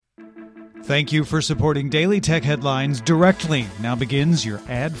Thank you for supporting Daily Tech Headlines directly. Now begins your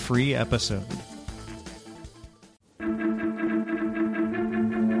ad-free episode.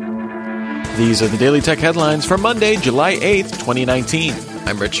 These are the Daily Tech Headlines for Monday, July 8th, 2019.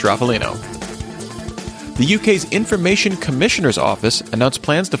 I'm Rich Straffolino. The UK's Information Commissioner's Office announced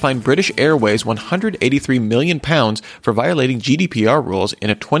plans to fine British Airways £183 million for violating GDPR rules in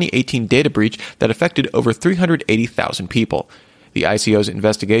a 2018 data breach that affected over 380,000 people. The ICO's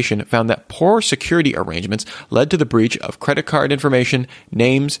investigation found that poor security arrangements led to the breach of credit card information,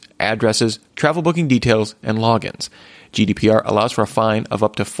 names, addresses, travel booking details, and logins. GDPR allows for a fine of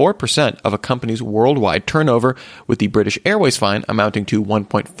up to 4% of a company's worldwide turnover, with the British Airways fine amounting to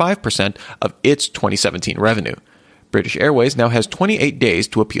 1.5% of its 2017 revenue. British Airways now has 28 days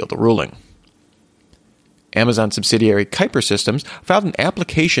to appeal the ruling. Amazon subsidiary Kuiper Systems filed an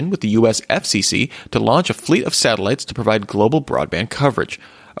application with the U.S. FCC to launch a fleet of satellites to provide global broadband coverage.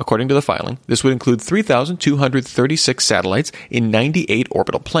 According to the filing, this would include 3,236 satellites in 98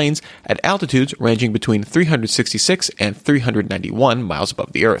 orbital planes at altitudes ranging between 366 and 391 miles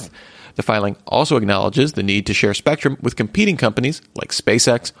above the Earth. The filing also acknowledges the need to share spectrum with competing companies like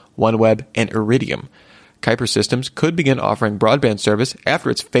SpaceX, OneWeb, and Iridium. Kuiper Systems could begin offering broadband service after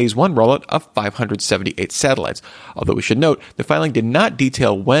its Phase 1 rollout of 578 satellites, although we should note the filing did not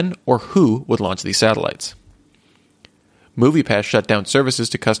detail when or who would launch these satellites. MoviePass shut down services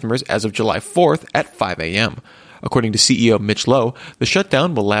to customers as of July 4th at 5 a.m. According to CEO Mitch Lowe, the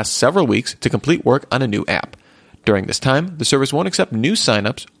shutdown will last several weeks to complete work on a new app. During this time, the service won't accept new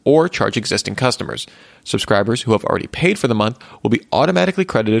signups or charge existing customers. Subscribers who have already paid for the month will be automatically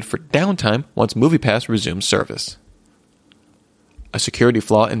credited for downtime once MoviePass resumes service. A security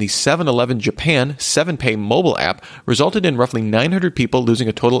flaw in the 7-Eleven Japan 7Pay mobile app resulted in roughly 900 people losing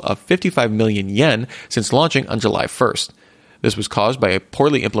a total of 55 million yen since launching on July 1st. This was caused by a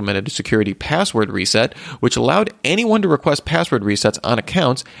poorly implemented security password reset, which allowed anyone to request password resets on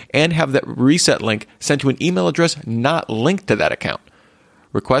accounts and have that reset link sent to an email address not linked to that account.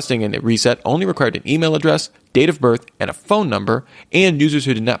 Requesting a reset only required an email address, date of birth, and a phone number, and users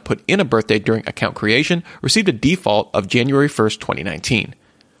who did not put in a birthday during account creation received a default of January 1st, 2019.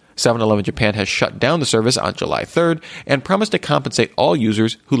 7-Eleven Japan has shut down the service on July 3rd and promised to compensate all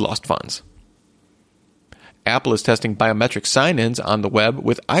users who lost funds. Apple is testing biometric sign-ins on the web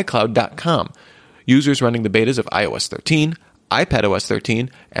with iCloud.com. Users running the betas of iOS 13, iPadOS 13,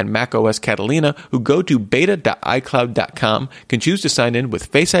 and macOS Catalina who go to beta.icloud.com can choose to sign in with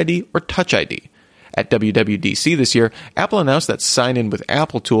Face ID or Touch ID. At WWDC this year, Apple announced that sign-in with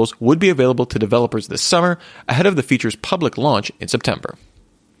Apple tools would be available to developers this summer, ahead of the feature's public launch in September.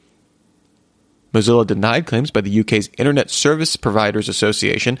 Mozilla denied claims by the UK's Internet Service Providers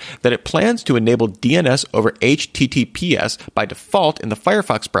Association that it plans to enable DNS over HTTPS by default in the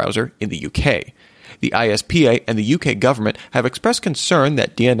Firefox browser in the UK. The ISPA and the UK government have expressed concern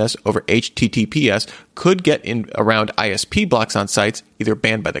that DNS over HTTPS could get in around ISP blocks on sites either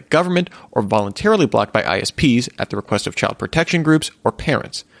banned by the government or voluntarily blocked by ISPs at the request of child protection groups or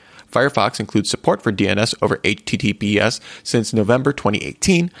parents. Firefox includes support for DNS over HTTPS since November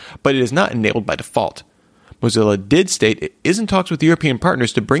 2018, but it is not enabled by default. Mozilla did state it is in talks with European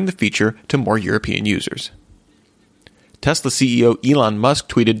partners to bring the feature to more European users. Tesla CEO Elon Musk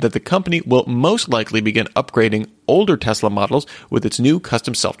tweeted that the company will most likely begin upgrading older Tesla models with its new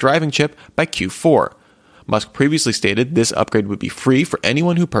custom self-driving chip by Q4. Musk previously stated this upgrade would be free for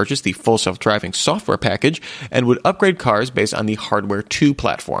anyone who purchased the full self-driving software package and would upgrade cars based on the Hardware 2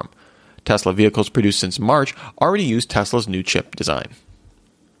 platform. Tesla vehicles produced since March already use Tesla's new chip design.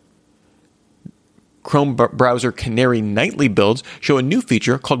 Chrome browser Canary nightly builds show a new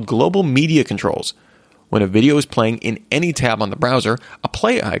feature called Global Media Controls. When a video is playing in any tab on the browser, a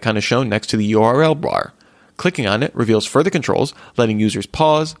play icon is shown next to the URL bar. Clicking on it reveals further controls, letting users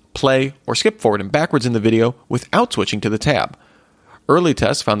pause, play, or skip forward and backwards in the video without switching to the tab. Early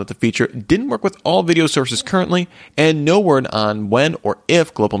tests found that the feature didn't work with all video sources currently, and no word on when or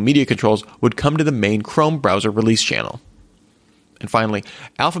if Global Media Controls would come to the main Chrome browser release channel. And finally,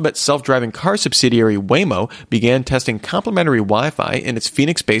 Alphabet's self-driving car subsidiary Waymo began testing complimentary Wi-Fi in its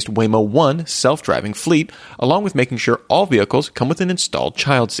Phoenix-based Waymo One self-driving fleet, along with making sure all vehicles come with an installed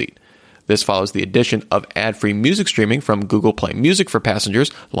child seat. This follows the addition of ad-free music streaming from Google Play Music for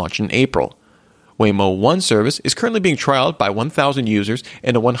passengers, launched in April. Waymo One service is currently being trialed by 1,000 users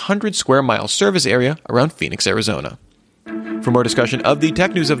in a 100 square mile service area around Phoenix, Arizona. For more discussion of the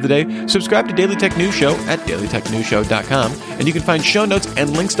tech news of the day, subscribe to Daily Tech News Show at dailytechnewsshow.com, and you can find show notes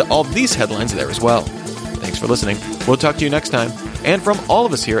and links to all these headlines there as well. Thanks for listening. We'll talk to you next time. And from all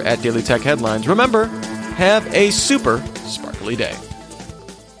of us here at Daily Tech Headlines, remember, have a super sparkly day.